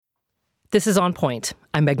This is On Point.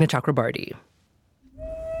 I'm Meghna Chakrabarty.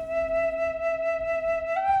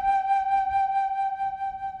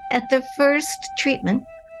 At the first treatment,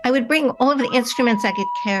 I would bring all of the instruments I could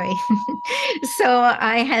carry. So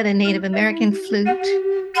I had a Native American flute.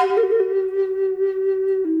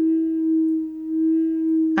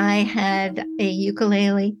 I had a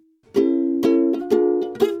ukulele.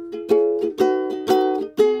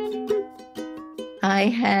 I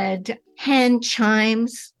had hand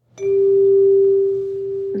chimes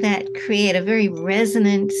that create a very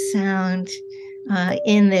resonant sound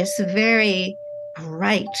in this very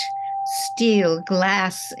bright steel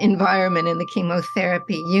glass environment in the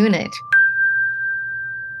chemotherapy unit.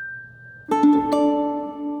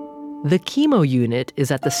 The chemo unit is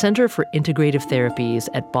at the Center for Integrative Therapies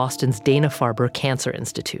at Boston's Dana-Farber Cancer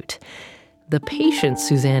Institute. The patient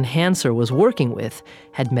Suzanne Hanser was working with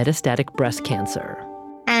had metastatic breast cancer.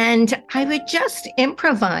 And I would just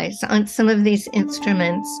improvise on some of these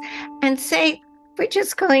instruments and say, we're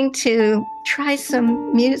just going to try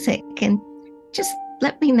some music and just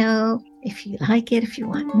let me know if you like it, if you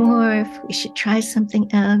want more, if we should try something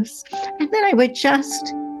else. And then I would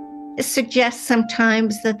just suggest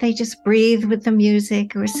sometimes that they just breathe with the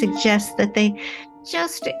music, or suggest that they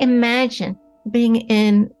just imagine being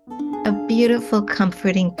in a beautiful,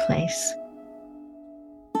 comforting place.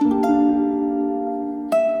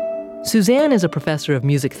 Suzanne is a professor of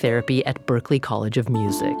music therapy at Berklee College of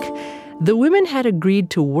Music. The women had agreed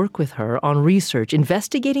to work with her on research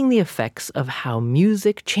investigating the effects of how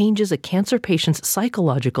music changes a cancer patient's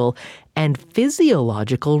psychological and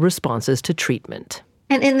physiological responses to treatment.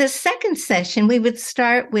 And in the second session, we would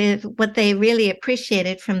start with what they really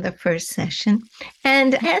appreciated from the first session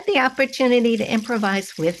and had the opportunity to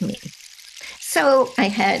improvise with me. So I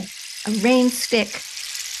had a rain stick,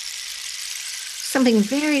 something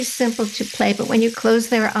very simple to play, but when you close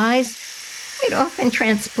their eyes, it often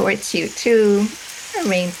transports you to a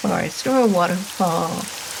rainforest or a waterfall.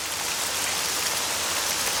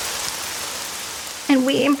 And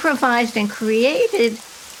we improvised and created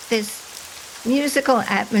this musical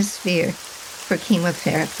atmosphere for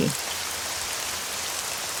chemotherapy.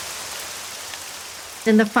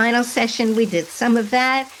 In the final session, we did some of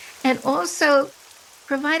that and also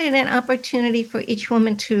provided an opportunity for each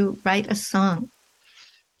woman to write a song.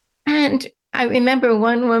 And I remember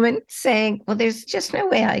one woman saying, well, there's just no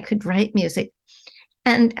way I could write music.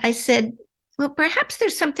 And I said, well, perhaps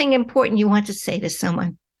there's something important you want to say to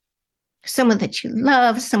someone that you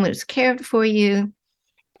love, someone who's cared for you.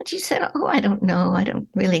 And she said, oh, I don't know.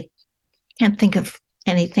 Can't think of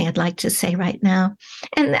anything I'd like to say right now.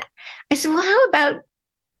 And I said, well, how about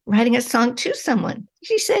writing a song to someone?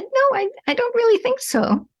 She said, no, I don't really think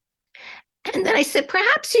so. And then I said,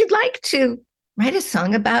 perhaps you'd like to write a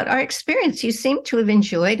song about our experience. You seem to have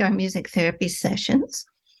enjoyed our music therapy sessions.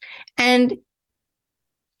 And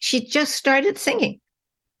she just started singing.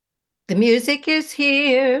 The music is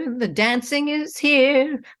here, the dancing is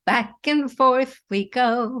here, back and forth we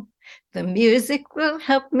go. The music will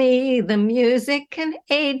help me, the music can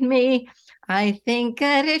aid me. I think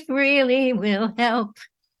that it really will help.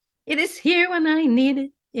 It is here when I need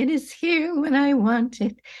it. It is here when I want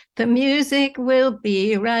it. The music will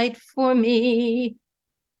be right for me.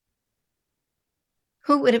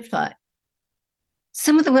 Who would have thought?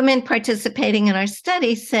 Some of the women participating in our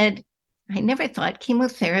study said, I never thought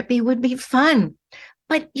chemotherapy would be fun.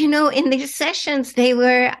 But, in these sessions, they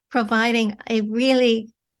were providing a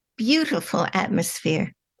really beautiful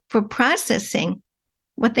atmosphere for processing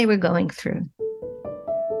what they were going through.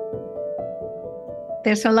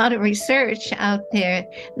 There's a lot of research out there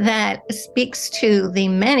that speaks to the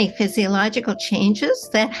many physiological changes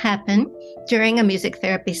that happen during a music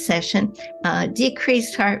therapy session,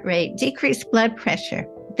 decreased heart rate, decreased blood pressure,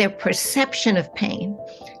 their perception of pain.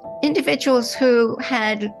 Individuals who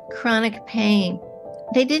had chronic pain,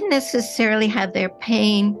 they didn't necessarily have their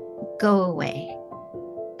pain go away,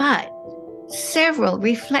 but several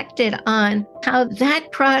reflected on how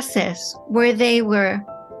that process where they were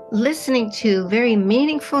listening to very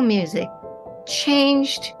meaningful music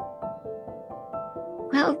changed,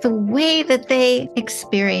 the way that they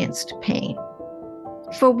experienced pain.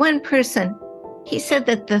 For one person, he said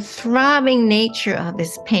that the throbbing nature of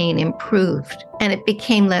his pain improved and it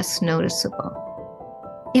became less noticeable.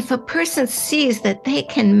 If a person sees that they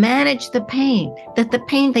can manage the pain, that the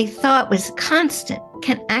pain they thought was constant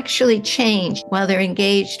can actually change while they're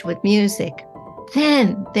engaged with music,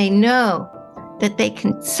 then they know that they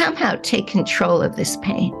can somehow take control of this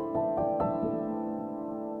pain.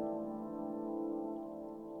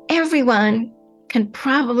 Everyone can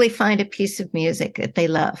probably find a piece of music that they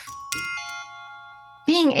love.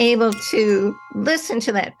 being able to listen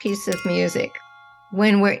to that piece of music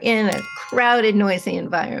when we're in a crowded, noisy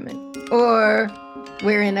environment, or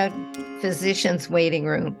we're in a physician's waiting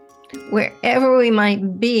room. Wherever we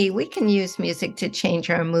might be, we can use music to change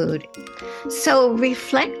our mood. So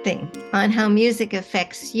reflecting on how music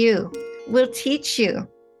affects you will teach you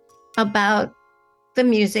about the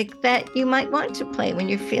music that you might want to play when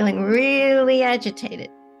you're feeling really agitated,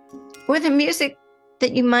 or the music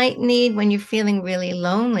that you might need when you're feeling really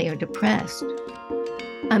lonely or depressed.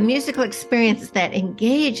 A musical experience that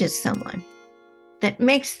engages someone, that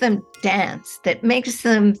makes them dance, that makes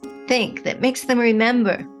them think, that makes them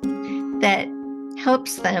remember, that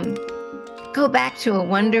helps them go back to a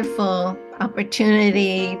wonderful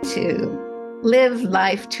opportunity to live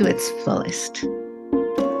life to its fullest.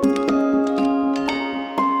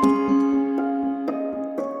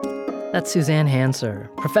 That's Suzanne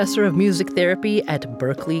Hanser, professor of music therapy at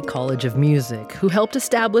Berklee College of Music, who helped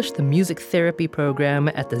establish the music therapy program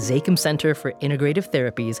at the Zakim Center for Integrative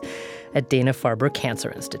Therapies at Dana-Farber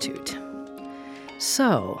Cancer Institute.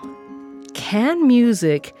 So, can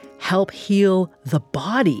music help heal the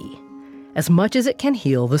body as much as it can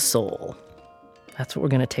heal the soul? That's what we're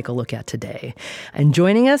going to take a look at today. And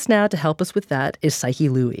joining us now to help us with that is Psyche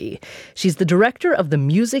Loui. She's the director of the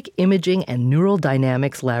Music Imaging and Neural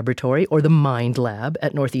Dynamics Laboratory, or the MIND Lab,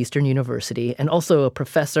 at Northeastern University, and also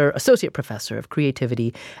a associate professor of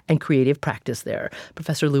creativity and creative practice there.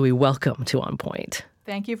 Professor Loui, welcome to On Point.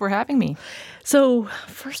 Thank you for having me. So,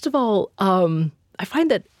 first of all, I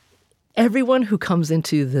find that everyone who comes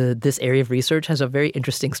into this area of research has a very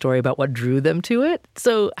interesting story about what drew them to it.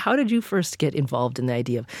 So how did you first get involved in the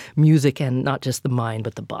idea of music and not just the mind,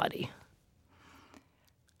 but the body?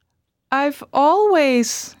 I've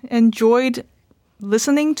always enjoyed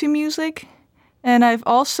listening to music, and I've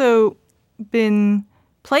also been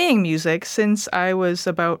playing music since I was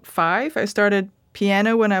about 5. I started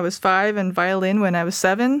piano when I was 5 and violin when I was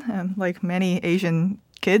 7, like many Asian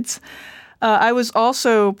kids. I was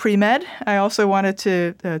also pre-med. I also wanted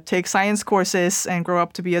to take science courses and grow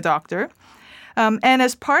up to be a doctor. And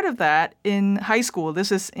as part of that, in high school,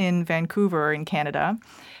 this is in Vancouver in Canada,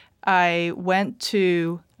 I went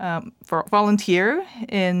to volunteer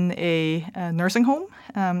in a nursing home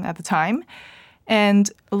at the time. And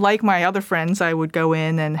like my other friends, I would go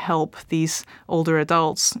in and help these older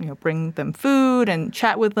adults, bring them food and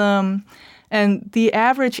chat with them. And the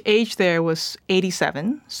average age there was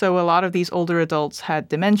 87. So a lot of these older adults had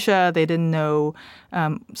dementia. They didn't know,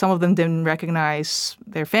 some of them didn't recognize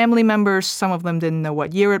their family members. Some of them didn't know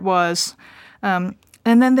what year it was. And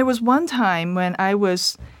then there was one time when I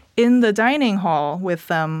was in the dining hall with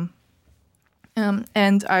them,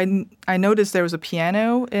 and I noticed there was a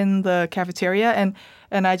piano in the cafeteria,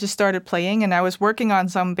 and I just started playing. And I was working on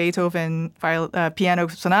some Beethoven piano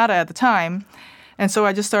sonata at the time. And so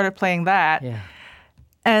I just started playing that. Yeah.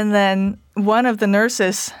 And then one of the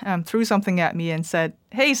nurses threw something at me and said,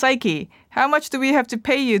 "Hey, Psyche, how much do we have to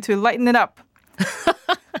pay you to lighten it up?"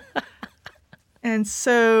 And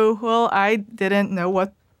so, well, I didn't know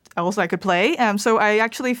what else I could play. So I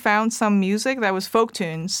actually found some music that was folk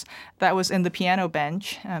tunes that was in the piano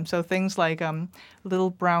bench. So things like Little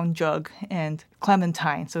Brown Jug and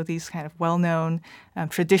Clementine. So these kind of well-known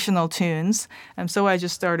traditional tunes. So I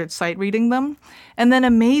just started sight reading them. And then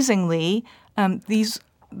amazingly,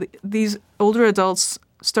 these older adults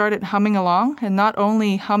started humming along, and not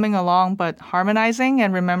only humming along, but harmonizing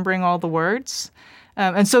and remembering all the words.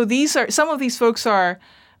 And so some of these folks are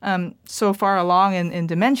so far along in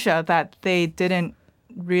dementia that they didn't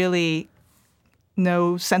really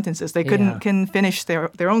know sentences. They couldn't finish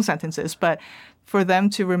their own sentences. But for them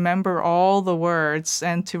to remember all the words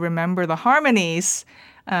and to remember the harmonies,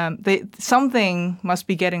 something must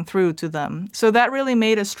be getting through to them. So that really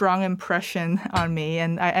made a strong impression on me.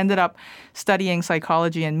 And I ended up studying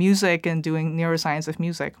psychology and music and doing neuroscience of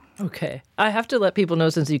music. Okay. I have to let people know,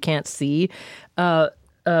 since you can't see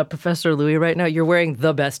Professor Loui right now, you're wearing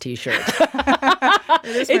the best T-shirt.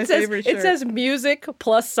 It is my favorite shirt. It says music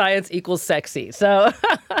plus science equals sexy. So,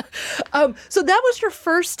 so that was your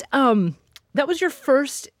first. That was your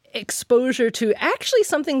first exposure to actually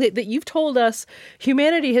something that you've told us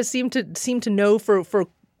humanity has seemed to know for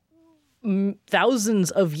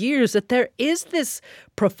thousands of years, that there is this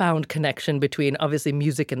profound connection between obviously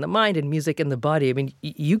music in the mind and music in the body. I mean,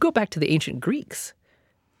 you go back to the ancient Greeks.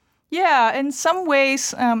 Yeah, in some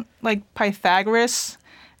ways, like Pythagoras,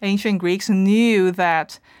 ancient Greeks knew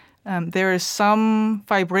that there are some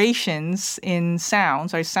vibrations in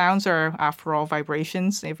sounds. Right? Sounds are, after all,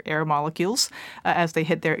 vibrations of air molecules as they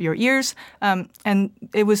hit your ears. And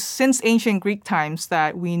it was since ancient Greek times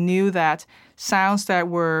that we knew that sounds that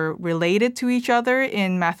were related to each other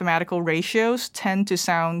in mathematical ratios tend to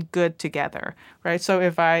sound good together, right? So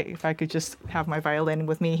if I could just have my violin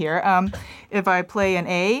with me here, if I play an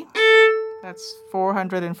A, that's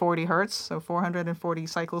 440 hertz, so 440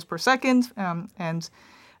 cycles per second, and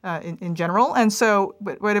in general. And so,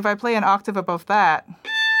 but if I play an octave above that,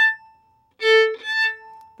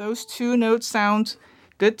 those two notes sound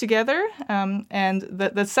good together. And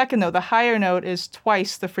the second note, the higher note, is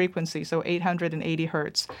twice the frequency, so 880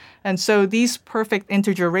 hertz. And so these perfect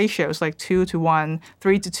integer ratios, like 2 to 1,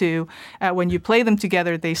 3 to 2, when you play them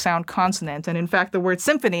together, they sound consonant. And in fact, the word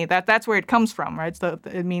symphony, that's where it comes from, right? So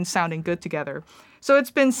it means sounding good together. So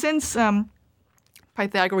it's been since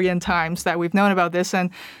Pythagorean times that we've known about this.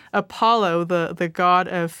 And Apollo, the god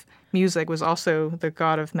of music, was also the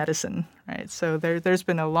god of medicine, right? So there's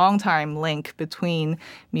been a long time link between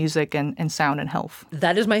music and sound and health.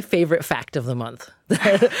 That is my favorite fact of the month.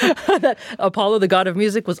 That Apollo, the god of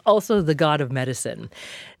music, was also the god of medicine.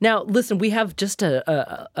 Now, listen, we have just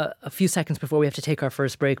a few seconds before we have to take our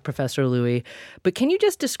first break, Professor Louie. But can you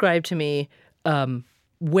just describe to me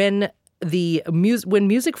when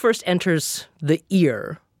music first enters the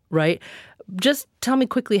ear, right? Just tell me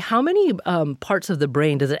quickly, how many parts of the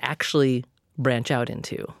brain does it actually branch out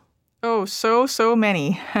into? Oh, so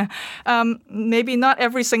many. Maybe not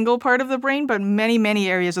every single part of the brain, but many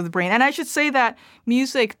areas of the brain. And I should say that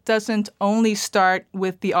music doesn't only start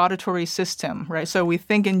with the auditory system, right? So we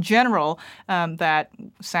think in general that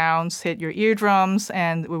sounds hit your eardrums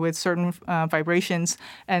and with certain vibrations.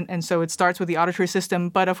 And so it starts with the auditory system.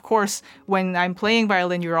 But of course, when I'm playing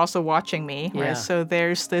violin, you're also watching me, right? Yeah. So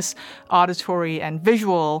there's this auditory and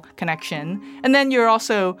visual connection. And then you're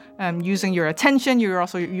also using your attention. You're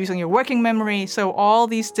also using your working memory. So all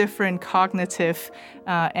these different cognitive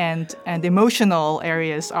and emotional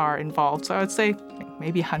areas are involved. So I would say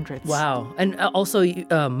maybe hundreds. Wow. And also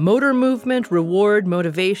motor movement, reward,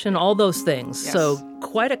 motivation, all those things. Yes. So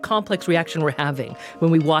quite a complex reaction we're having when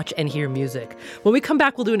we watch and hear music. When we come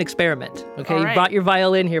back, we'll do an experiment. Okay, All You right. brought your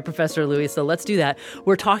violin here, Professor Louie, so let's do that.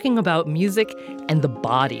 We're talking about music and the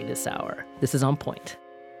body this hour. This is On Point.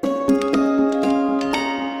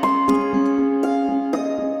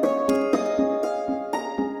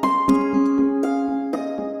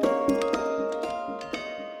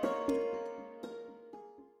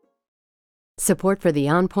 Support for the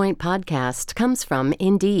On Point podcast comes from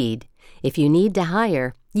Indeed. If you need to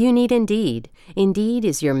hire, you need Indeed. Indeed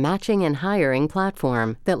is your matching and hiring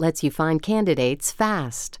platform that lets you find candidates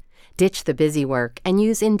fast. Ditch the busy work and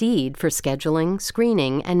use Indeed for scheduling,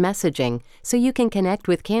 screening, and messaging so you can connect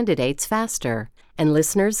with candidates faster. And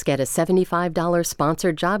listeners get a $75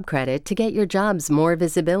 sponsored job credit to get your jobs more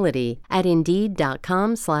visibility at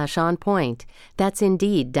Indeed.com/onpoint. That's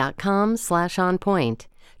Indeed.com/onpoint.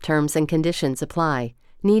 Terms and conditions apply.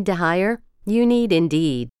 Need to hire? You need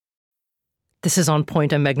Indeed. This is On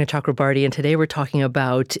Point. I'm Meghna Chakrabarty, and today we're talking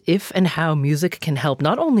about if and how music can help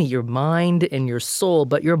not only your mind and your soul,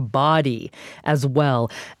 but your body as well.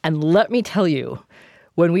 And let me tell you,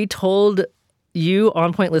 when we told you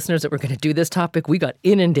On Point listeners that we're going to do this topic, we got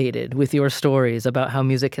inundated with your stories about how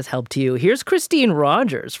music has helped you. Here's Christine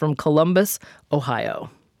Rogers from Columbus, Ohio.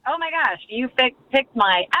 Oh my gosh, you picked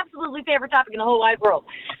my absolutely favorite topic in the whole wide world.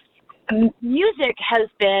 Music has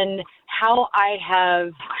been how I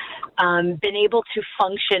have been able to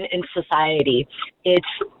function in society. It's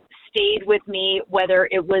stayed with me, whether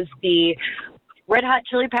it was the Red Hot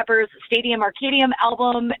Chili Peppers Stadium Arcadium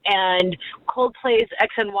album and Coldplay's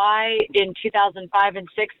X and Y in 2005 and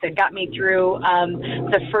 6 that got me through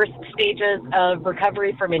the first stages of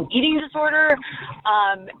recovery from an eating disorder,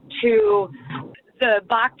 to the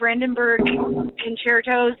Bach Brandenburg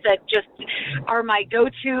concertos that just are my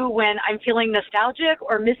go-to when I'm feeling nostalgic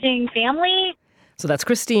or missing family. So that's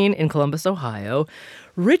Christine in Columbus, Ohio.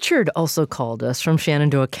 Richard also called us from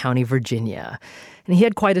Shenandoah County, Virginia. And he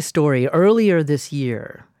had quite a story. Earlier this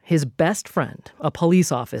year, his best friend, a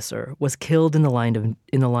police officer, was killed in the line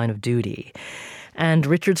of duty. And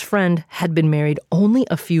Richard's friend had been married only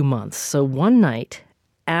a few months. So one night,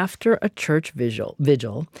 after a church vigil,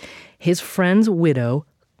 his friend's widow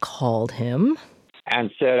called him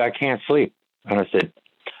and said, "I can't sleep." And I said,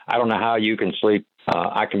 "I don't know how you can sleep.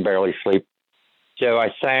 I can barely sleep." So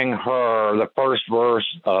I sang her the first verse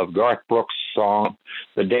of Garth Brooks' song,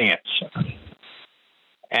 "The Dance."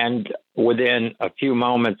 And within a few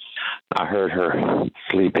moments, I heard her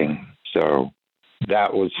sleeping. So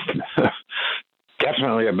that was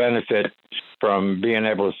definitely a benefit from being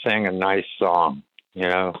able to sing a nice song, you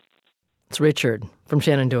know. It's Richard from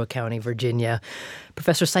Shenandoah County, Virginia.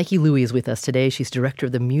 Professor Psyche Louie is with us today. She's director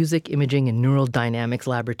of the Music, Imaging, and Neural Dynamics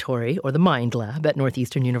Laboratory, or the Mind Lab, at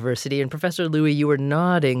Northeastern University. And Professor Louie, you were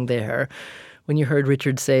nodding there when you heard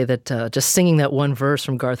Richard say that just singing that one verse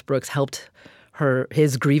from Garth Brooks helped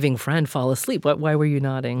his grieving friend fall asleep. Why were you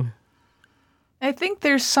nodding? I think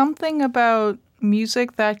there's something about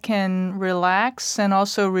music that can relax and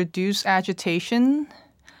also reduce agitation.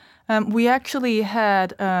 We actually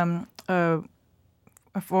had a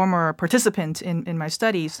former participant in my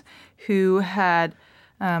studies who had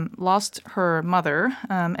lost her mother,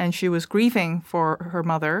 and she was grieving for her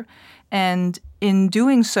mother. And in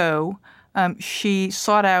doing so, she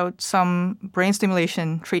sought out some brain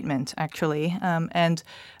stimulation treatment, actually. And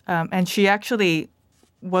she actually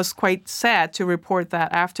was quite sad to report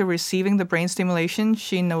that after receiving the brain stimulation,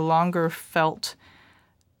 she no longer felt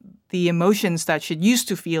the emotions that she used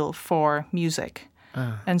to feel for music.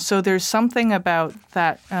 And so there's something about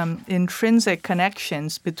that intrinsic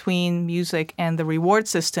connections between music and the reward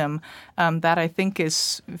system that I think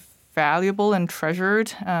is valuable and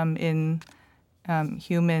treasured in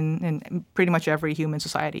pretty much every human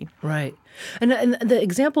society. Right. And the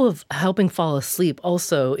example of helping fall asleep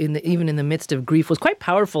also, even in the midst of grief, was quite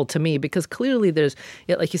powerful to me, because clearly there's,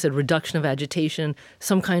 like you said, reduction of agitation,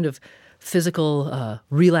 some kind of physical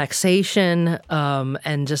relaxation,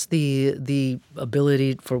 and just the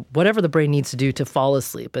ability for whatever the brain needs to do to fall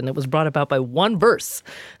asleep. And it was brought about by one verse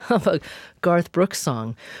of a Garth Brooks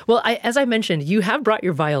song. Well, as I mentioned, you have brought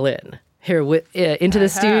your violin here into the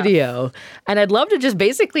studio, and I'd love to just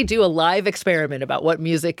basically do a live experiment about what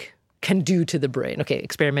music can do to the brain. Okay,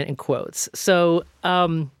 experiment in quotes. So,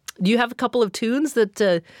 do you have a couple of tunes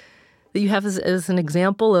that you have as an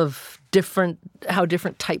example of how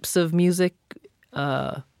different types of music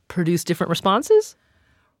produce different responses?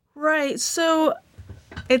 Right. So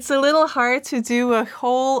it's a little hard to do a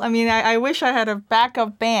whole, I wish I had a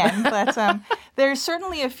backup band, but there's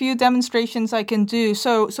certainly a few demonstrations I can do.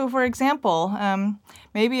 So for example,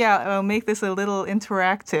 maybe I'll make this a little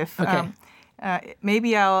interactive. Okay.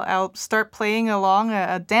 Maybe I'll start playing along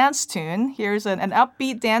a dance tune. Here's an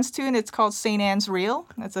upbeat dance tune. It's called St. Anne's Reel.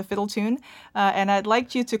 That's a fiddle tune. And I'd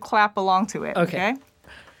like you to clap along to it. Okay?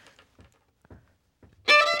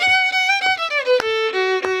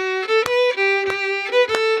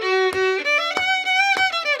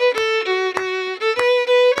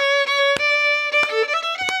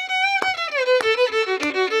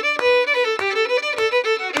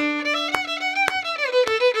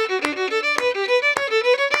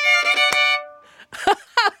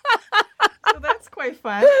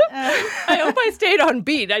 Fun. I hope I stayed on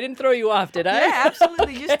beat. I didn't throw you off, did I? Yeah,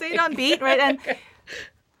 absolutely. You stayed on beat, right?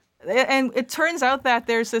 And it turns out that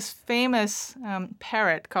there's this famous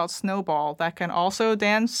parrot called Snowball that can also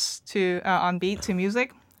dance on beat to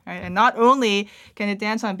music. Right? And not only can it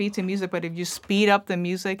dance on beat to music, but if you speed up the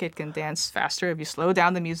music, it can dance faster. If you slow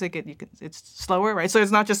down the music, it's slower, right? So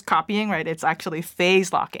it's not just copying, right? It's actually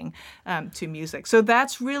phase locking to music. So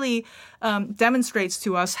that's really demonstrates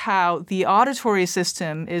to us how the auditory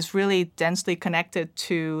system is really densely connected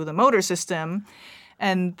to the motor system.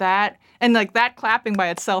 And that clapping by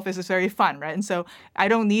itself is very fun, right? And so I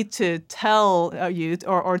don't need to tell you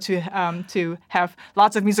or to have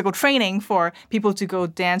lots of musical training for people to go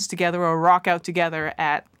dance together or rock out together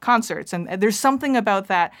at concerts. And there's something about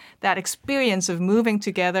that experience of moving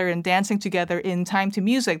together and dancing together in time to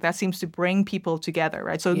music that seems to bring people together,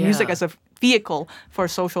 right? So music as a vehicle for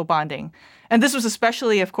social bonding. And this was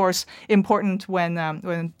especially, of course, important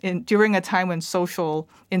during a time when social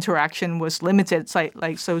interaction was limited.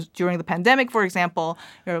 So during the pandemic, for example,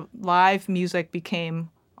 live music became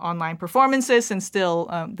online performances, and still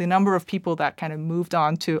the number of people that kind of moved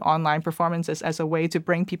on to online performances as a way to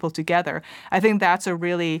bring people together. I think that's a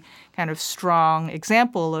really kind of strong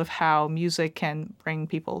example of how music can bring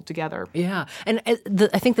people together. Yeah. And I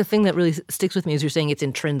think the thing that really sticks with me is you're saying it's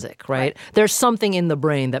intrinsic, right? There's something in the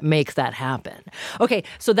brain that makes that happen. Okay,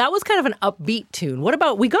 so that was kind of an upbeat tune. What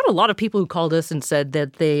about, we got a lot of people who called us and said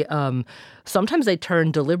that they sometimes they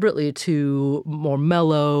turn deliberately to more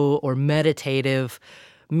mellow or meditative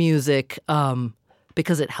music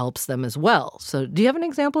because it helps them as well. So do you have an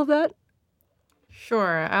example of that?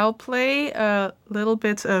 Sure. I'll play a little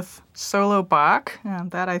bit of solo Bach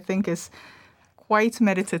that I think is quite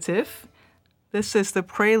meditative. This is the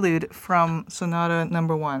prelude from Sonata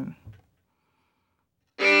Number 1.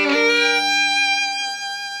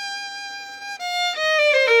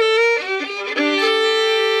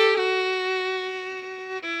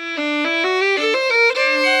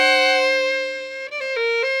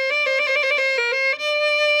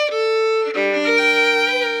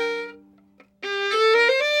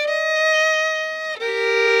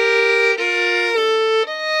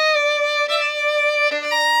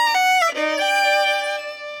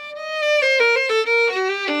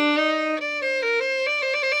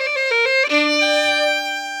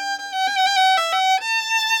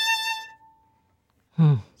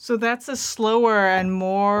 So that's a slower and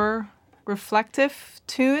more reflective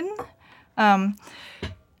tune. I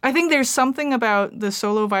think there's something about the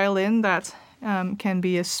solo violin that can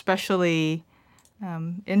be especially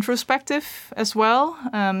introspective as well.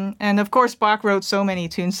 And of course, Bach wrote so many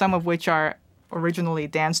tunes, some of which are originally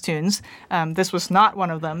dance tunes. This was not one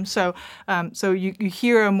of them. So you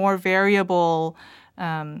hear a more variable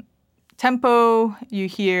tempo. You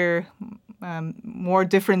hear more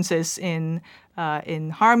differences in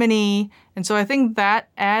harmony. And so I think that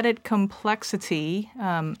added complexity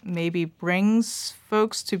maybe brings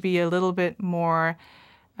folks to be a little bit more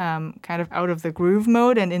kind of out of the groove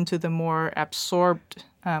mode and into the more absorbed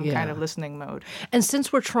kind of listening mode. And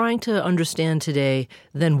since we're trying to understand today,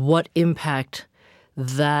 then what impact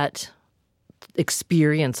that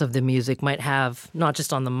experience of the music might have, not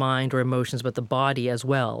just on the mind or emotions, but the body as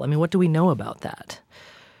well. I mean, what do we know about that?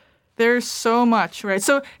 There's so much, right?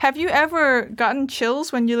 So have you ever gotten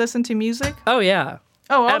chills when you listen to music? Oh, yeah.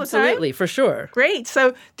 Oh, all Absolutely, the time? For sure. Great.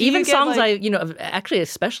 So even songs actually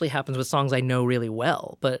especially happens with songs I know really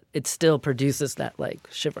well, but it still produces that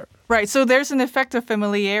shiver. Right. So there's an effect of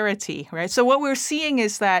familiarity, right? So what we're seeing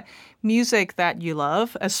is that music that you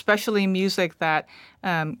love, especially music that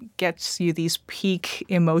gets you these peak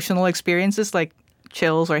emotional experiences like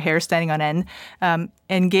chills or hair standing on end,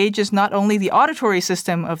 engages not only the auditory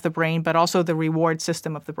system of the brain, but also the reward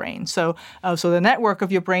system of the brain. So the network of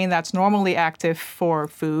your brain that's normally active for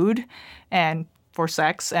food and for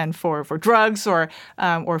sex and for drugs or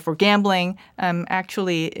for gambling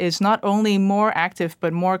actually is not only more active,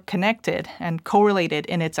 but more connected and correlated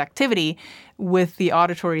in its activity with the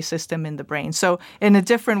auditory system in the brain. So in a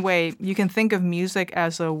different way, you can think of music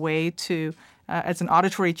as a way to as an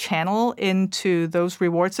auditory channel into those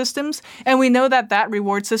reward systems. And we know that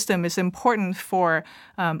reward system is important for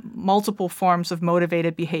multiple forms of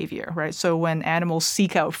motivated behavior, right? So when animals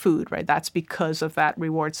seek out food, right, that's because of that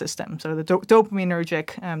reward system. So the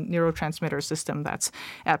dopaminergic neurotransmitter system that's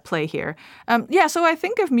at play here. So I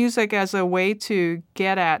think of music as a way to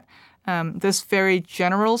get at this very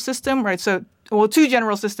general system, right? So two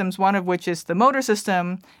general systems, one of which is the motor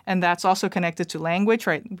system, and that's also connected to language,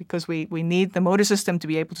 right? Because we need the motor system to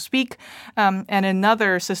be able to speak, and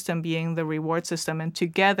another system being the reward system. And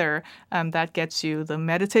together, that gets you the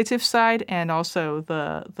meditative side and also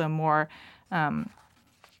the more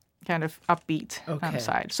kind of upbeat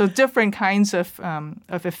side. So different kinds of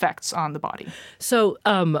effects on the body. So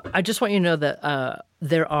I just want you to know that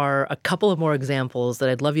there are a couple of more examples that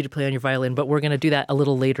I'd love you to play on your violin, but we're going to do that a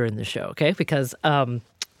little later in the show, okay? Because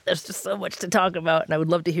there's just so much to talk about, and I would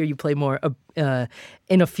love to hear you play more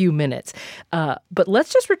in a few minutes. But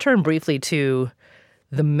let's just return briefly to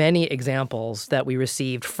the many examples that we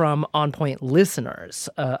received from On Point listeners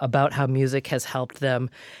about how music has helped them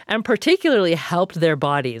and particularly helped their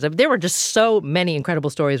bodies. There were just so many incredible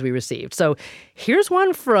stories we received. So here's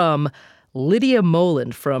one from Lydia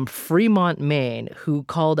Moland from Fremont, Maine, who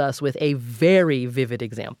called us with a very vivid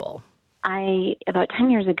example. I, about 10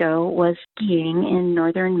 years ago, was skiing in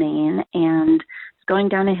northern Maine and going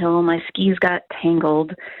down a hill. My skis got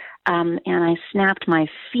tangled. And I snapped my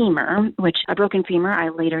femur, which a broken femur I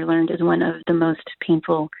later learned is one of the most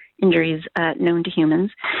painful injuries known to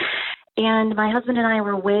humans. And my husband and I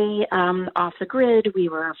were way off the grid. We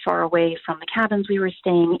were far away from the cabins we were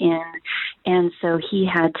staying in. And so he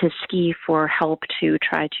had to ski for help to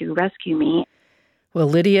try to rescue me. Well,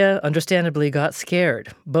 Lydia understandably got scared,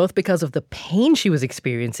 both because of the pain she was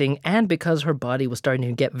experiencing and because her body was starting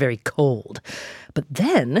to get very cold. But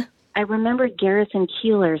then I remember Garrison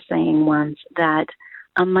Keillor saying once that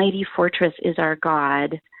a mighty fortress is our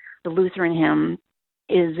God. The Lutheran hymn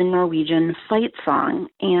is a Norwegian fight song,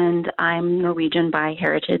 and I'm Norwegian by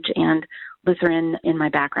heritage and Lutheran in my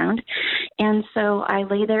background. And so I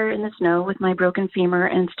lay there in the snow with my broken femur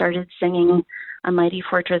and started singing A Mighty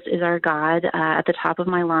Fortress is Our God at the top of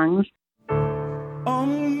my lungs. A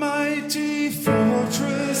mighty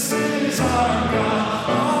fortress is our God,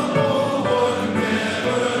 our Lord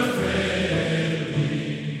never failing.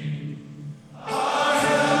 Our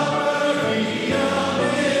helper, he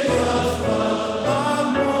with us, our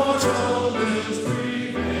mortal is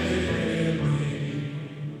prevailing.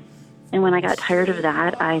 And when I got tired of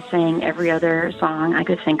that, I sang every other song I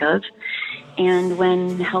could think of. And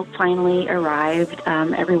when help finally arrived,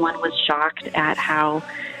 everyone was shocked at how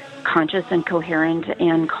conscious and coherent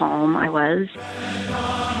and calm I was.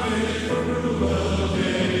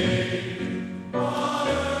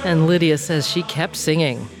 And Lydia says she kept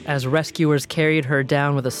singing as rescuers carried her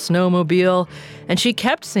down with a snowmobile, and she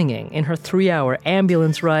kept singing in her 3-hour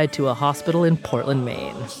ambulance ride to a hospital in Portland,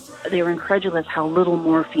 Maine. they were incredulous how little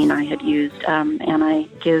morphine I had used. And I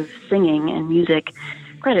give singing and music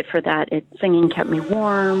credit for that. Singing kept me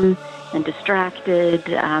warm and distracted.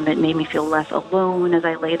 It made me feel less alone as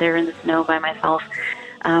I lay there in the snow by myself.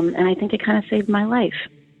 And I think it kind of saved my life.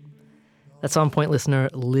 That's On Point listener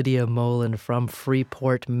Lydia Molen from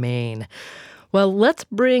Freeport, Maine. Well, let's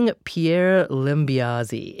bring Pierre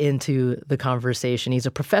Limbiazzi into the conversation. He's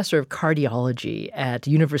a professor of cardiology at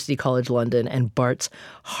University College London and Bart's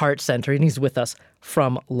Heart Center, and he's with us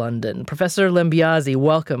from London. Professor Limbiazzi,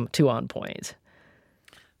 welcome to On Point.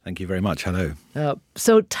 Thank you very much. Hello.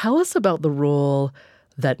 So tell us about the role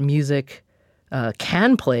that music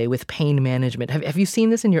can play with pain management. Have you seen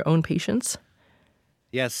this in your own patients?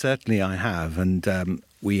 Yes, certainly I have. And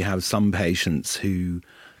we have some patients who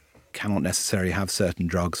cannot necessarily have certain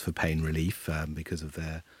drugs for pain relief because of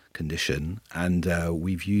their condition. And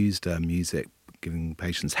we've used music, giving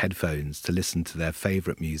patients headphones to listen to their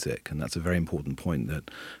favourite music. And that's a very important point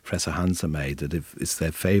that Professor Hansa made, that if it's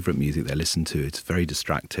their favourite music they listen to, it's very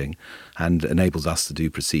distracting and enables us to do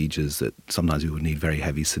procedures that sometimes we would need very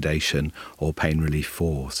heavy sedation or pain relief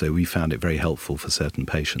for. So we found it very helpful for certain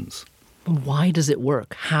patients. Why does it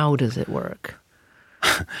work? How does it work?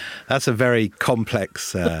 That's a very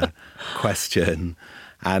complex question,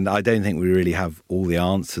 and I don't think we really have all the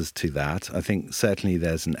answers to that. I think certainly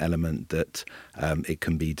there's an element that it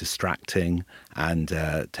can be distracting and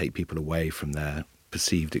take people away from their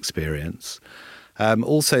perceived experience.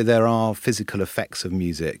 Also, there are physical effects of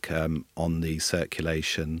music on the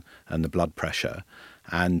circulation and the blood pressure.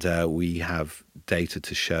 And we have data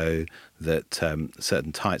to show that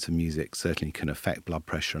certain types of music certainly can affect blood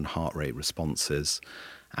pressure and heart rate responses.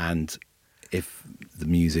 And if the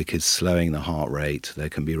music is slowing the heart rate, there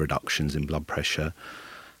can be reductions in blood pressure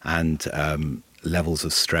and levels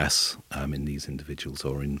of stress in these individuals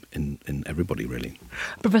or in everybody, really.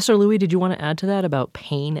 Professor Louie, did you want to add to that about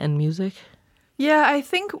pain and music? Yeah, I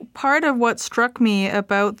think part of what struck me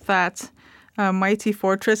about that Mighty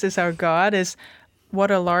Fortress is Our God is what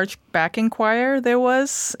a large backing choir there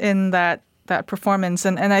was in that performance.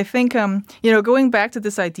 And I think, going back to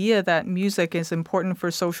this idea that music is important for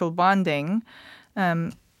social bonding,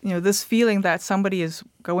 this feeling that somebody is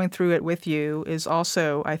going through it with you is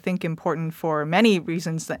also, I think, important for many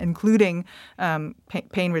reasons, including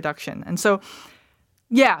pain reduction. And so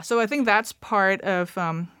I think that's part of,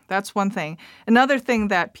 that's one thing. Another thing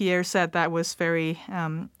that Pierre said that was very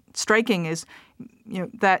striking is,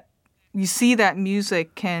 that you see that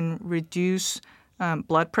music can reduce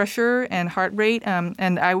blood pressure and heart rate.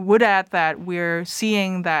 And I would add that we're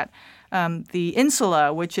seeing that the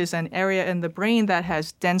insula, which is an area in the brain that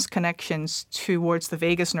has dense connections towards the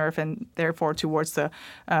vagus nerve and therefore towards the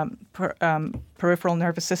peripheral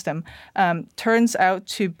nervous system, turns out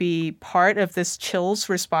to be part of this chills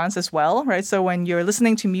response as well, right? So when you're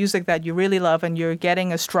listening to music that you really love and you're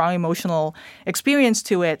getting a strong emotional experience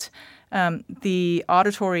to it, the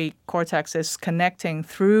auditory cortex is connecting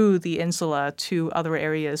through the insula to other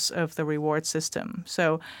areas of the reward system.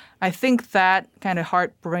 So I think that kind of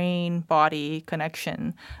heart-brain-body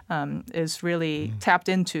connection is really tapped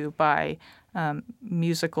into by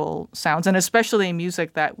musical sounds, and especially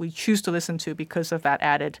music that we choose to listen to because of that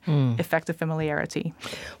added effect of familiarity.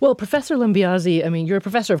 Well, Professor Limbiazzi, I mean, you're a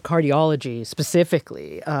professor of cardiology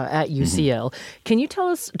specifically at UCL. Can you tell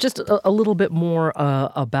us just a little bit more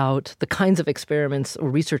about the kinds of experiments or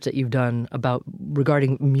research that you've done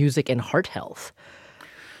regarding music and heart health?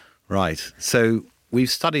 Right. So we've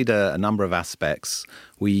studied a number of aspects.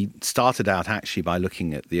 We started out actually by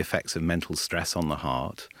looking at the effects of mental stress on the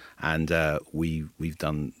heart. And we've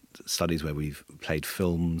done studies where we've played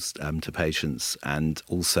films to patients and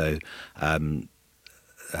also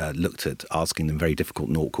looked at asking them very difficult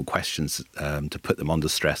and awkward questions to put them under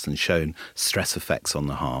stress and shown stress effects on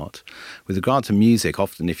the heart. With regard to music,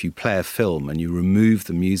 often if you play a film and you remove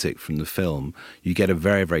the music from the film, you get a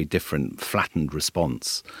very, very different flattened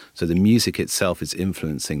response. So the music itself is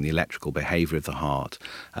influencing the electrical behavior of the heart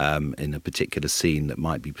in a particular scene that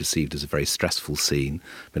might be perceived as a very stressful scene.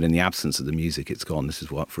 But in the absence of the music, it's gone. This is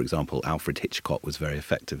what, for example, Alfred Hitchcock was very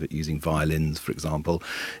effective at using violins, for example,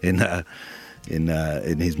 in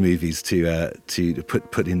his movies to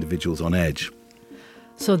put individuals on edge.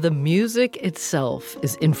 So the music itself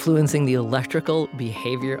is influencing the electrical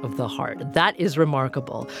behavior of the heart. That is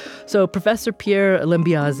remarkable. So Professor Pierre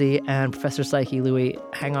Limbiazzi and Professor Psyche Louie,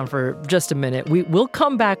 hang on for just a minute. We will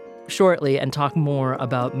come back shortly and talk more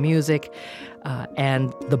about music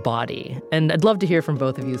and the body. And I'd love to hear from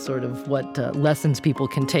both of you sort of what lessons people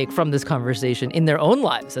can take from this conversation in their own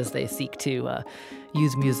lives as they seek to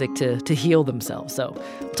use music to heal themselves. So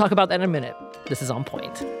we'll talk about that in a minute. This is On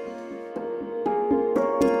Point.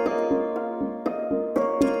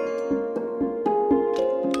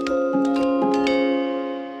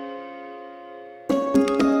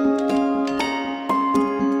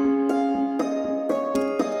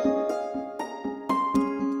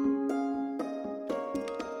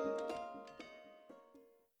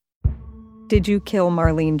 Did you kill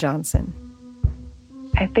Marlene Johnson?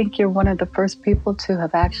 I think you're one of the first people to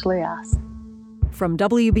have actually asked. From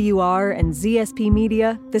WBUR and ZSP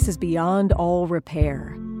Media, this is Beyond All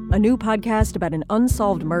Repair, a new podcast about an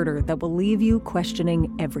unsolved murder that will leave you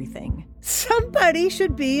questioning everything. Somebody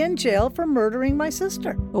should be in jail for murdering my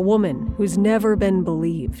sister. A woman who's never been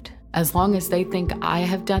believed. As long as they think I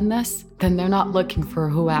have done this, then they're not looking for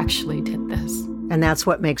who actually did this. And that's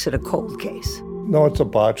what makes it a cold case. No, it's a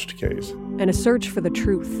botched case. And a search for the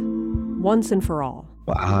truth, once and for all.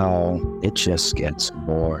 Wow, it just gets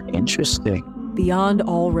more interesting. Beyond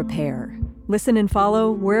All Repair. Listen and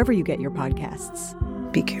follow wherever you get your podcasts.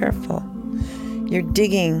 Be careful. You're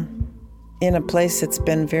digging in a place that's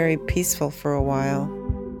been very peaceful for a while.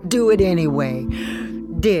 Do it anyway.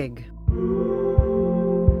 Dig.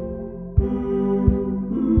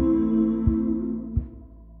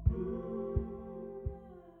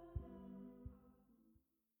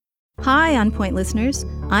 Hi, On Point listeners.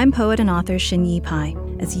 I'm poet and author Shin-Yi Pai.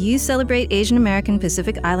 As you celebrate Asian American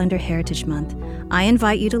Pacific Islander Heritage Month, I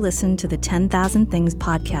invite you to listen to the 10,000 Things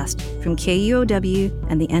podcast from KUOW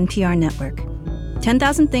and the NPR network.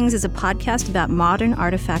 10,000 Things is a podcast about modern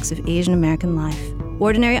artifacts of Asian American life,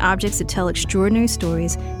 ordinary objects that tell extraordinary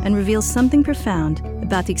stories and reveal something profound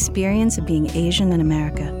about the experience of being Asian in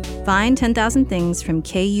America. Find 10,000 Things from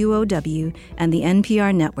KUOW and the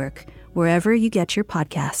NPR network, wherever you get your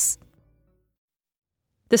podcasts.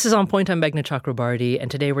 This is On Point. I'm Meghna Chakrabarty, and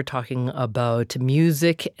today we're talking about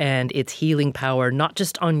music and its healing power, not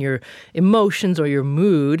just on your emotions or your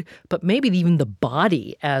mood, but maybe even the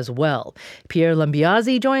body as well. Pierre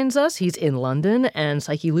Lambiase joins us. He's in London, and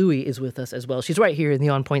Psyche Louie is with us as well. She's right here in the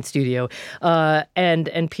On Point studio.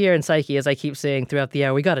 And Pierre and Psyche, as I keep saying throughout the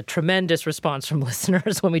hour, we got a tremendous response from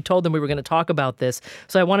listeners when we told them we were going to talk about this.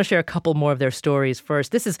 So I want to share a couple more of their stories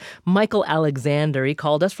first. This is Michael Alexander. He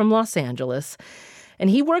called us from Los Angeles. And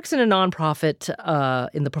he works in a nonprofit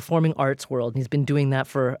in the performing arts world, and he's been doing that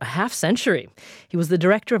for a half century. He was the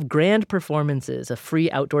director of Grand Performances, a free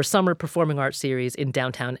outdoor summer performing arts series in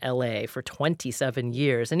downtown LA for 27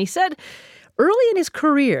 years. And he said early in his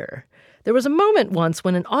career, there was a moment once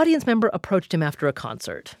when an audience member approached him after a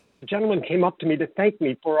concert. A gentleman came up to me to thank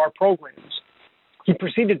me for our programs. He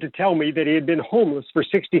proceeded to tell me that he had been homeless for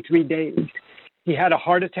 63 days. He had a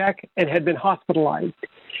heart attack and had been hospitalized.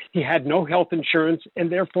 He had no health insurance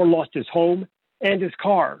and therefore lost his home and his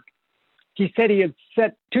car. He said he had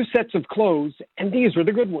set 2 sets of clothes, and these were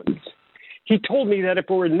the good ones. He told me that if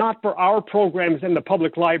it were not for our programs in the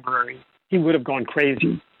public library, he would have gone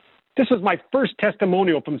crazy. This was my first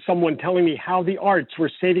testimonial from someone telling me how the arts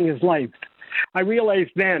were saving his life. I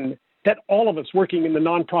realized then that all of us working in the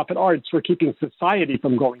nonprofit arts were keeping society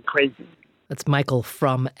from going crazy. That's Michael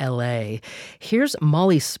from LA. Here's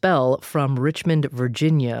Molly Spell from Richmond,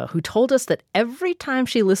 Virginia, who told us that every time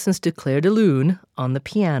she listens to Clair de Lune on the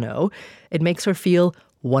piano, it makes her feel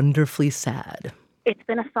wonderfully sad. It's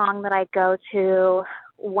been a song that I go to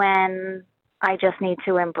when I just need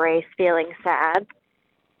to embrace feeling sad.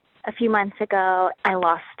 A few months ago, I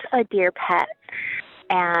lost a dear pet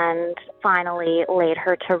and finally laid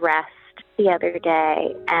her to rest the other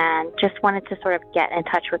day and just wanted to sort of get in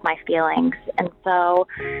touch with my feelings. And so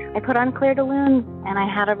I put on Clair de Lune and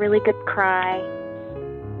I had a really good cry,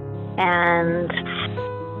 and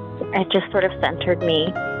it just sort of centered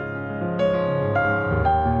me.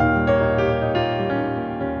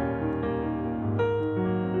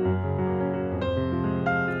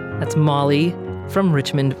 That's Molly from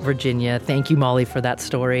Richmond, Virginia. Thank you, Molly, for that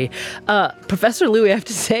story. Professor Louie, I have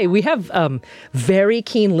to say, we have very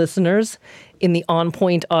keen listeners in the On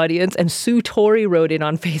Point audience, and Sue Torrey wrote in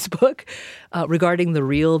on Facebook regarding the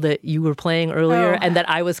reel that you were playing earlier and that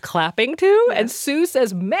I was clapping to. Yes. And Sue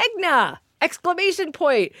says, Meghna! Exclamation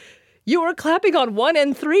point! You were clapping on 1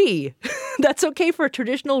 and 3. That's okay for a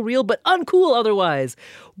traditional reel, but uncool otherwise.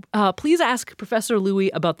 Please ask Professor Louie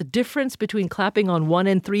about the difference between clapping on 1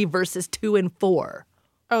 and 3 versus 2 and 4.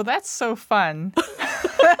 Oh, that's so fun.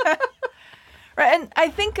 Right, and I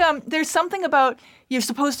think there's something about you're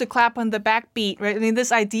supposed to clap on the backbeat, right? I mean,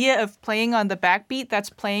 this idea of playing on the backbeat, that's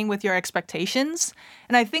playing with your expectations.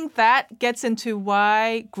 And I think that gets into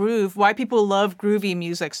why people love groovy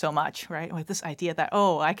music so much, right? With this idea that,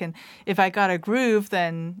 if I got a groove,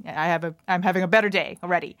 then I'm having a better day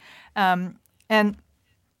already. And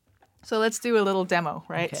so let's do a little demo,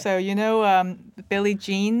 right? Okay. So Billie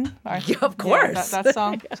Jean? Yeah, of course. That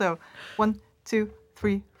song. Yeah. So 1, 2,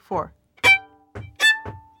 3, 4.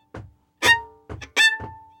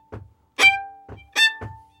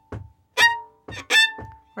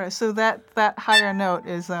 Right, so that higher note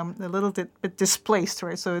is a little bit displaced,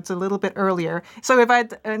 right? So it's a little bit earlier. So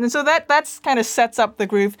that's kind of sets up the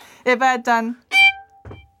groove. If I had done,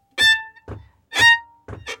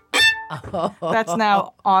 that's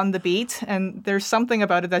now on the beat, and there's something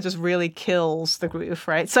about it that just really kills the groove,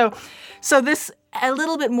 right? So this a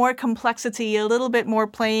little bit more complexity, a little bit more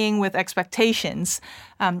playing with expectations,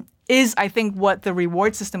 is I think what the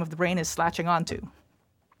reward system of the brain is latching onto.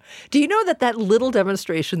 Do you know that little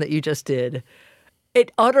demonstration that you just did,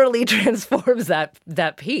 it utterly transforms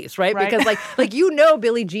that piece, right? Because like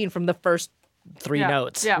Billie Jean from the first three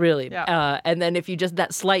notes, really. Yeah. And then if you just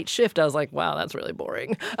that slight shift, I was like, wow, that's really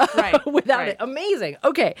boring. Right. Without it. Amazing.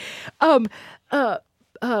 Okay.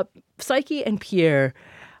 Psyche and Pierre,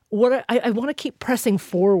 what I want to keep pressing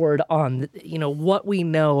forward on, what we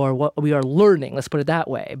know or what we are learning, let's put it that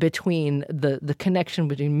way, between the connection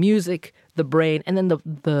between music, the brain, and then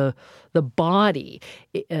the body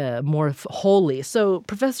more wholly. So,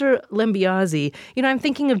 Professor Lembiazi, I'm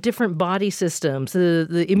thinking of different body systems,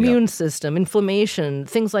 the immune system, inflammation,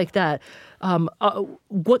 things like that.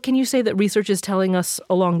 What can you say that research is telling us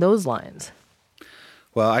along those lines?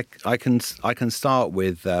 Well, I can start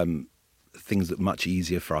with things that are much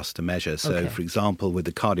easier for us to measure. So, for example, with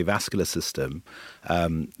the cardiovascular system,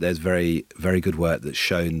 there's very, very good work that's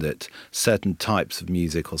shown that certain types of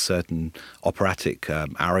music or certain operatic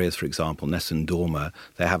arias, for example, Nessun Dorma,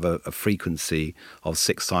 they have a frequency of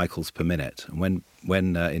 6 cycles per minute. And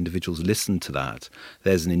when individuals listen to that,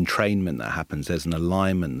 there's an entrainment that happens. There's an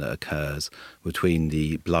alignment that occurs between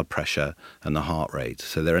the blood pressure and the heart rate.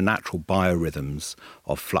 So there are natural biorhythms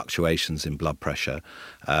of fluctuations in blood pressure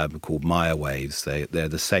called Maya waves. They're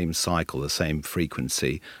the same cycle, the same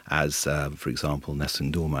frequency as, for example,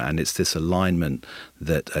 Nessun Dorma. And it's this alignment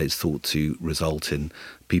that is thought to result in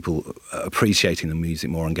people appreciating the music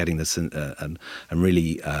more and getting this and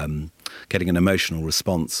really getting an emotional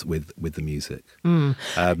response with the music. No,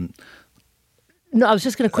 I was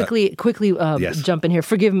just going to quickly yes. jump in here.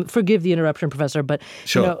 Forgive the interruption, Professor, but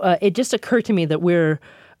sure. It just occurred to me that we're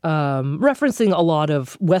referencing a lot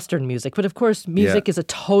of Western music, but of course, music is a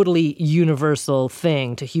totally universal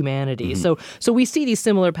thing to humanity. Mm-hmm. So we see these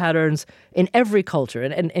similar patterns in every culture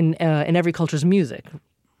and in every culture's music.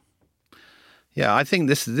 Yeah, I think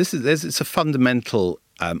it's a fundamental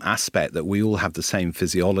aspect that we all have the same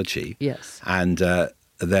physiology. Yes, and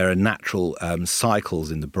there are natural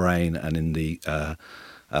cycles in the brain and in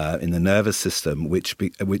the nervous system, which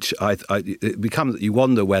it becomes. You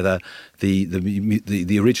wonder whether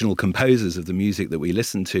the original composers of the music that we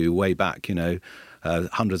listen to way back,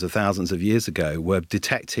 hundreds of thousands of years ago, were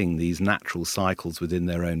detecting these natural cycles within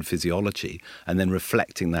their own physiology and then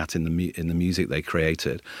reflecting that in the music they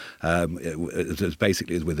created. It was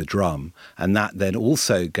basically with a drum, and that then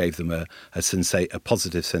also gave them a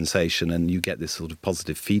positive sensation, and you get this sort of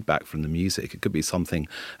positive feedback from the music. It could be something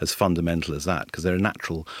as fundamental as that, because there are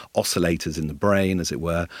natural oscillators in the brain, as it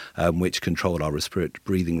were, which control our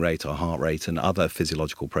breathing rate, our heart rate, and other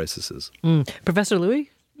physiological processes. Professor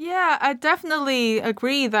Louis? Yeah, I definitely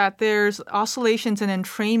agree that there's oscillations and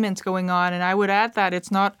entrainment going on. And I would add that it's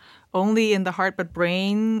not only in the heart, but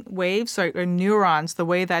brain waves or neurons, the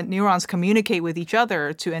way that neurons communicate with each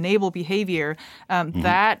other to enable behavior,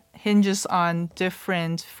 that hinges on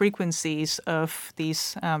different frequencies of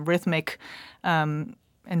these rhythmic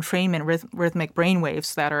entrainment, rhythmic brain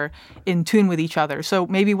waves that are in tune with each other. So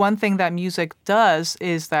maybe one thing that music does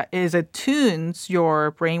is it tunes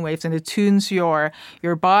your brain waves and it tunes your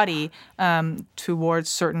body towards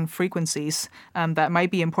certain frequencies that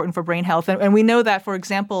might be important for brain health. And we know that, for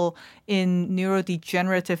example, in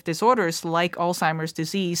neurodegenerative disorders like Alzheimer's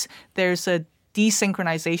disease, there's a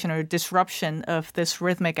desynchronization or disruption of this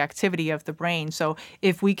rhythmic activity of the brain. So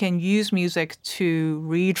if we can use music to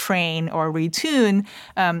retrain or retune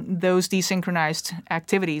those desynchronized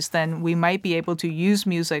activities, then we might be able to use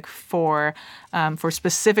music for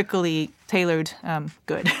specifically tailored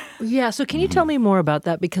good. Yeah, so can you tell me more about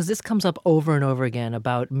that? Because this comes up over and over again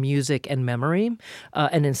about music and memory,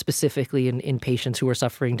 and then specifically in patients who are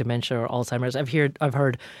suffering dementia or Alzheimer's. I've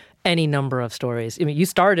heard any number of stories. I mean, you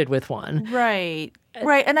started with one. Right.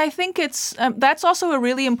 And I think it's that's also a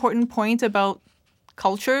really important point about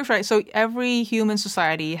culture, right? So every human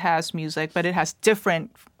society has music, but it has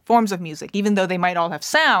different forms of music, even though they might all have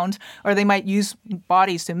sound, or they might use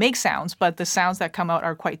bodies to make sounds, but the sounds that come out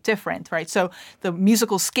are quite different, right? So the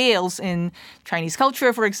musical scales in Chinese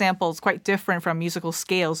culture, for example, is quite different from musical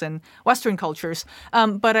scales in Western cultures.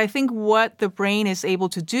 But I think what the brain is able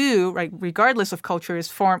to do, right, regardless of culture, is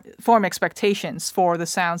form expectations for the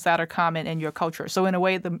sounds that are common in your culture. So in a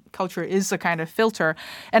way, the culture is a kind of filter.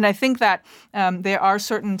 And I think that there are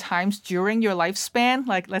certain times during your lifespan,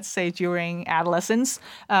 like let's say during adolescence,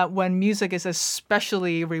 when music is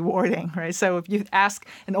especially rewarding, right? So if you ask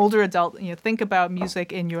an older adult, think about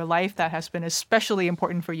music in your life that has been especially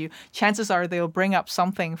important for you, chances are they'll bring up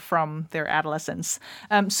something from their adolescence.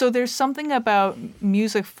 So there's something about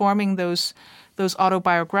music forming those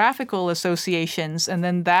autobiographical associations, and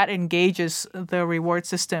then that engages the reward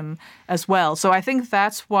system as well. So I think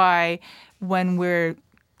that's why when we're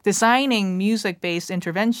designing music-based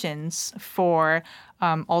interventions for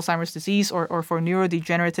Alzheimer's disease or for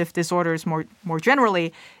neurodegenerative disorders more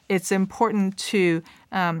generally, it's important to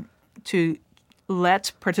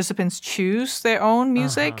let participants choose their own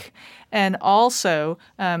music, and also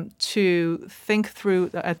to think through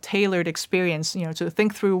a tailored experience, to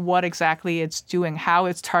think through what exactly it's doing, how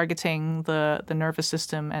it's targeting the nervous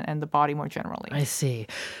system and the body more generally. I see.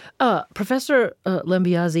 Professor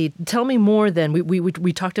Lembiazi, tell me more then.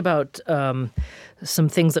 We talked about some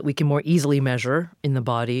things that we can more easily measure in the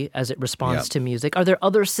body as it responds to music. Are there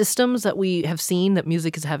other systems that we have seen that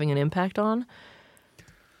music is having an impact on?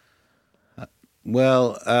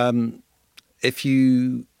 Well, if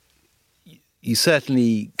you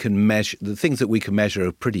certainly can measure, the things that we can measure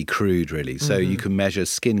are pretty crude, really. So you can measure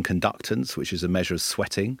skin conducticity, which is a measure of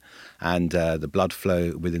sweating and the blood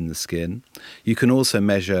flow within the skin. You can also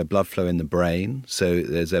measure blood flow in the brain. So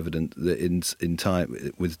there's evidence that in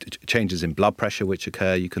time, with changes in blood pressure which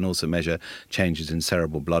occur, you can also measure changes in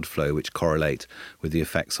cerebral blood flow which correlate with the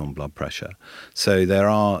effects on blood pressure. So there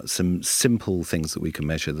are some simple things that we can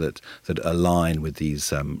measure that align with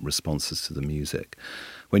these responses to the music.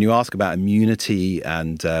 When you ask about immunity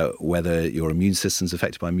and whether your immune system is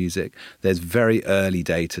affected by music, there's very early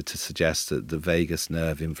data to suggest that the vagus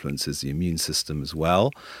nerve influences the immune system as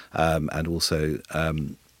well. And also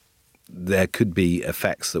there could be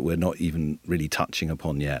effects that we're not even really touching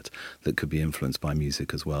upon yet that could be influenced by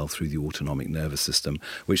music as well through the autonomic nervous system,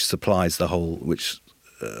 which supplies which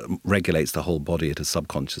regulates the whole body at a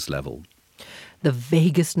subconscious level. The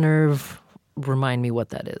vagus nerve, remind me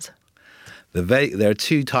what that is. There are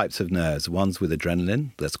two types of nerves. One's with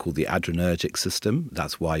adrenaline. That's called the adrenergic system.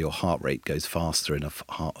 That's why your heart rate goes faster in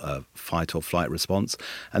a fight or flight response.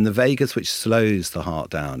 And the vagus, which slows the heart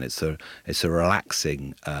down. It's a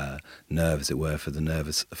relaxing nerve, as it were, for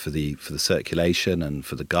the circulation and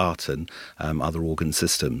for the gut and other organ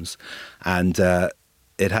systems. And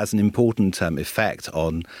it has an important effect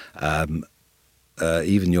on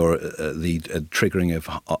even the triggering of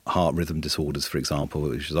heart rhythm disorders, for example,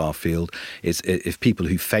 which is our field. If people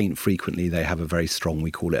who faint frequently, they have a very strong,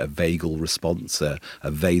 we call it a vagal response, a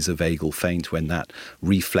vasovagal faint, when that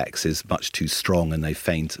reflex is much too strong and they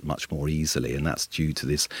faint much more easily. And that's due to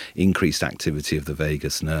this increased activity of the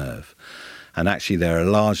vagus nerve. And actually, there are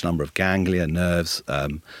a large number of ganglia nerves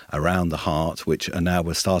around the heart, which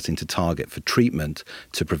we're starting to target for treatment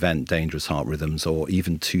to prevent dangerous heart rhythms or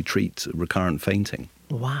even to treat recurrent fainting.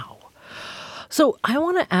 Wow. So I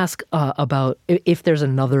want to ask about if there's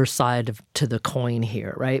another side to the coin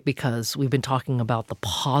here, right? Because we've been talking about the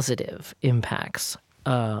positive impacts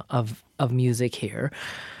of music here.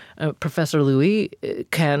 Professor Louis,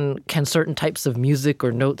 can certain types of music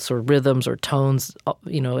or notes or rhythms or tones,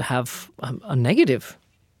 have a negative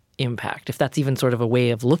impact, if that's even sort of a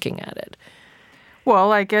way of looking at it?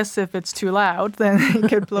 Well, I guess if it's too loud, then it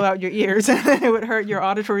could blow out your ears and it would hurt your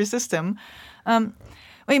auditory system.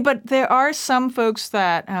 But there are some folks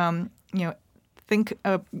that, think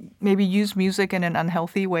maybe use music in an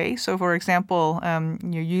unhealthy way. So, for example,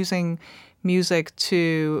 you're using music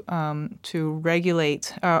to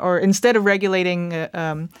regulate, or instead of regulating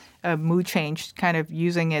a mood change, kind of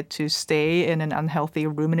using it to stay in an unhealthy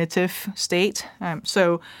ruminative state.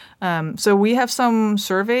 So we have some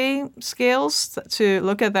survey scales to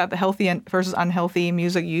look at that, the healthy versus unhealthy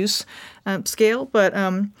music use scale. But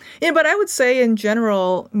I would say in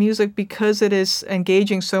general, music, because it is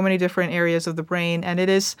engaging so many different areas of the brain, and it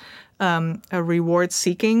is a reward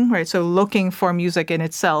seeking, right? So looking for music in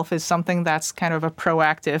itself is something that's kind of a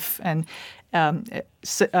proactive and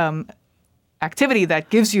activity that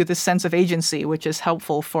gives you this sense of agency, which is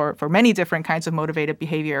helpful for many different kinds of motivated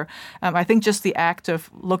behavior. I think just the act of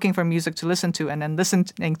looking for music to listen to and then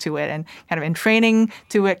listening to it and kind of entraining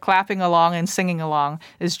to it, clapping along and singing along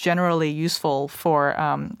is generally useful for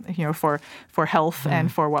health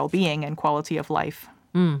and for well-being and quality of life.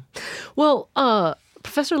 Well,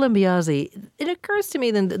 Professor Limbiazi, it occurs to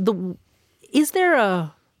me then, is there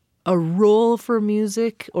a role for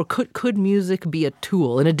music, or could music be a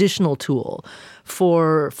tool, an additional tool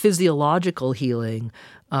for physiological healing,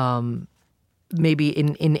 maybe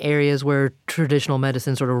in areas where traditional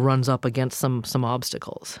medicine sort of runs up against some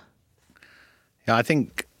obstacles? Yeah, I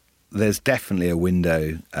think there's definitely a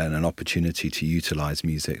window and an opportunity to utilize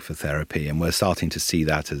music for therapy, and we're starting to see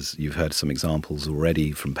that, as you've heard some examples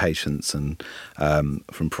already from patients and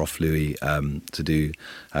from Prof. Louis to do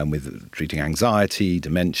with treating anxiety,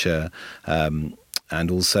 dementia, and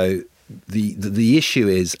also the issue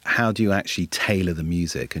is, how do you actually tailor the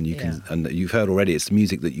music? And you've heard already, it's the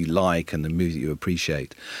music that you like and the music you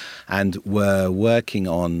appreciate. And we're working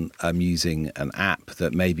on using an app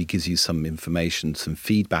that maybe gives you some information, some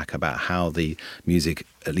feedback about how the music,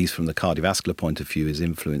 at least from the cardiovascular point of view, is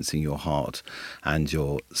influencing your heart and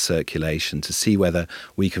your circulation, to see whether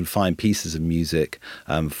we can find pieces of music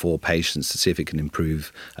for patients to see if it can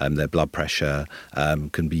improve their blood pressure,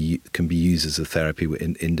 can be used as a therapy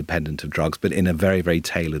independent of drugs, but in a very, very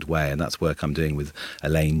tailored way. And that's work I'm doing with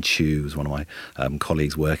Elaine Chu, who's one of my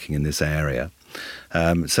colleagues working in this area.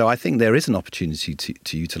 So I think there is an opportunity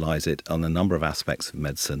to utilize it on a number of aspects of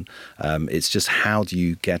medicine. It's just, how do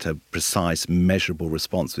you get a precise, measurable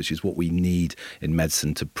response, which is what we need in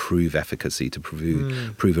medicine to prove efficacy, to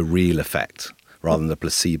prove a real effect, rather than the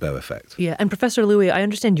placebo effect. Yeah, and Professor Louis, I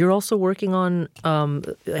understand you're also working on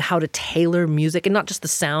how to tailor music, and not just the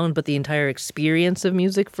sound, but the entire experience of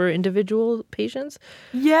music for individual patients?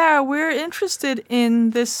 Yeah, we're interested in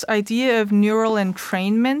this idea of neural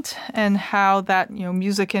entrainment and how that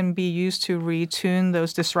music can be used to retune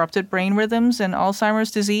those disrupted brain rhythms in Alzheimer's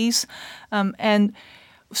disease.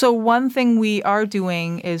 So one thing we are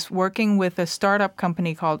doing is working with a startup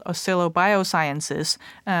company called Oscillo Biosciences.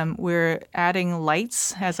 We're adding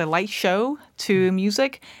lights as a light show to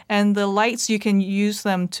music, and the lights, you can use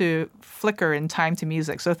them to flicker in time to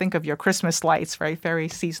music. So think of your Christmas lights, right? Very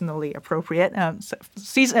seasonally appropriate.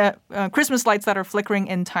 Christmas lights that are flickering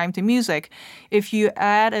in time to music. If you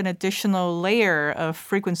add an additional layer of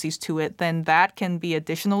frequencies to it, then that can be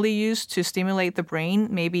additionally used to stimulate the brain,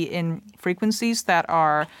 maybe in frequencies that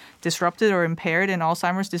are disrupted or impaired in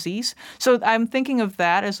Alzheimer's disease. So I'm thinking of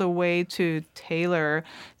that as a way to tailor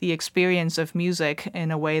the experience of music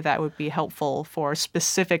in a way that would be helpful for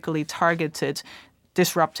specifically targeted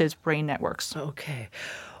disrupted brain networks. Okay.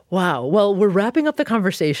 Wow. Well, we're wrapping up the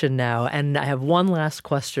conversation now, and I have one last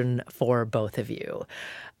question for both of you.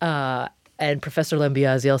 And Professor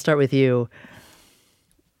Limbiazi, I'll start with you.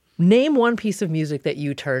 Name one piece of music that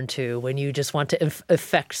you turn to when you just want to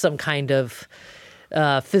effect some kind of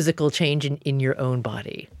physical change in your own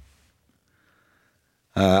body.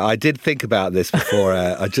 I did think about this before,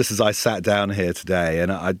 just as I sat down here today,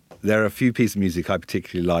 and there are a few pieces of music I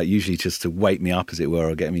particularly like, usually just to wake me up, as it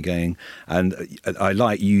were, or get me going. And I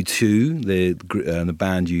like U2, the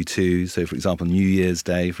band U2. So, for example, New Year's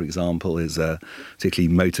Day, for example, is a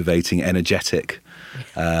particularly motivating, energetic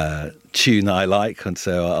tune that I like. And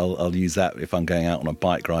so I'll use that if I'm going out on a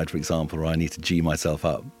bike ride, for example, or I need to G myself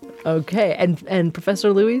up. Okay. And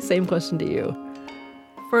Professor Louis, same question to you.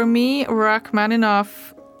 For me,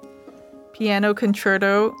 Rachmaninoff Piano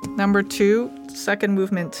Concerto No. 2, second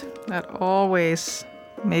movement. That always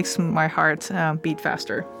makes my heart beat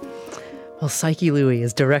faster. Well, Psyche Louis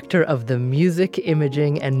is director of the Music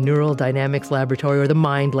Imaging and Neural Dynamics Laboratory, or the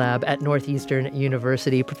Mind Lab, at Northeastern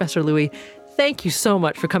University. Professor Louis, thank you so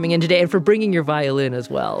much for coming in today and for bringing your violin as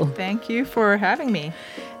well. Thank you for having me.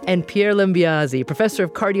 And Pierre Limbiazi, professor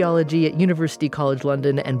of cardiology at University College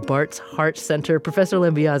London and Bart's Heart Center. Professor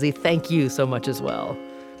Limbiazi, thank you so much as well.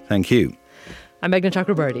 Thank you. I'm Meghna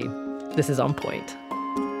Chakrabarti. This is On Point.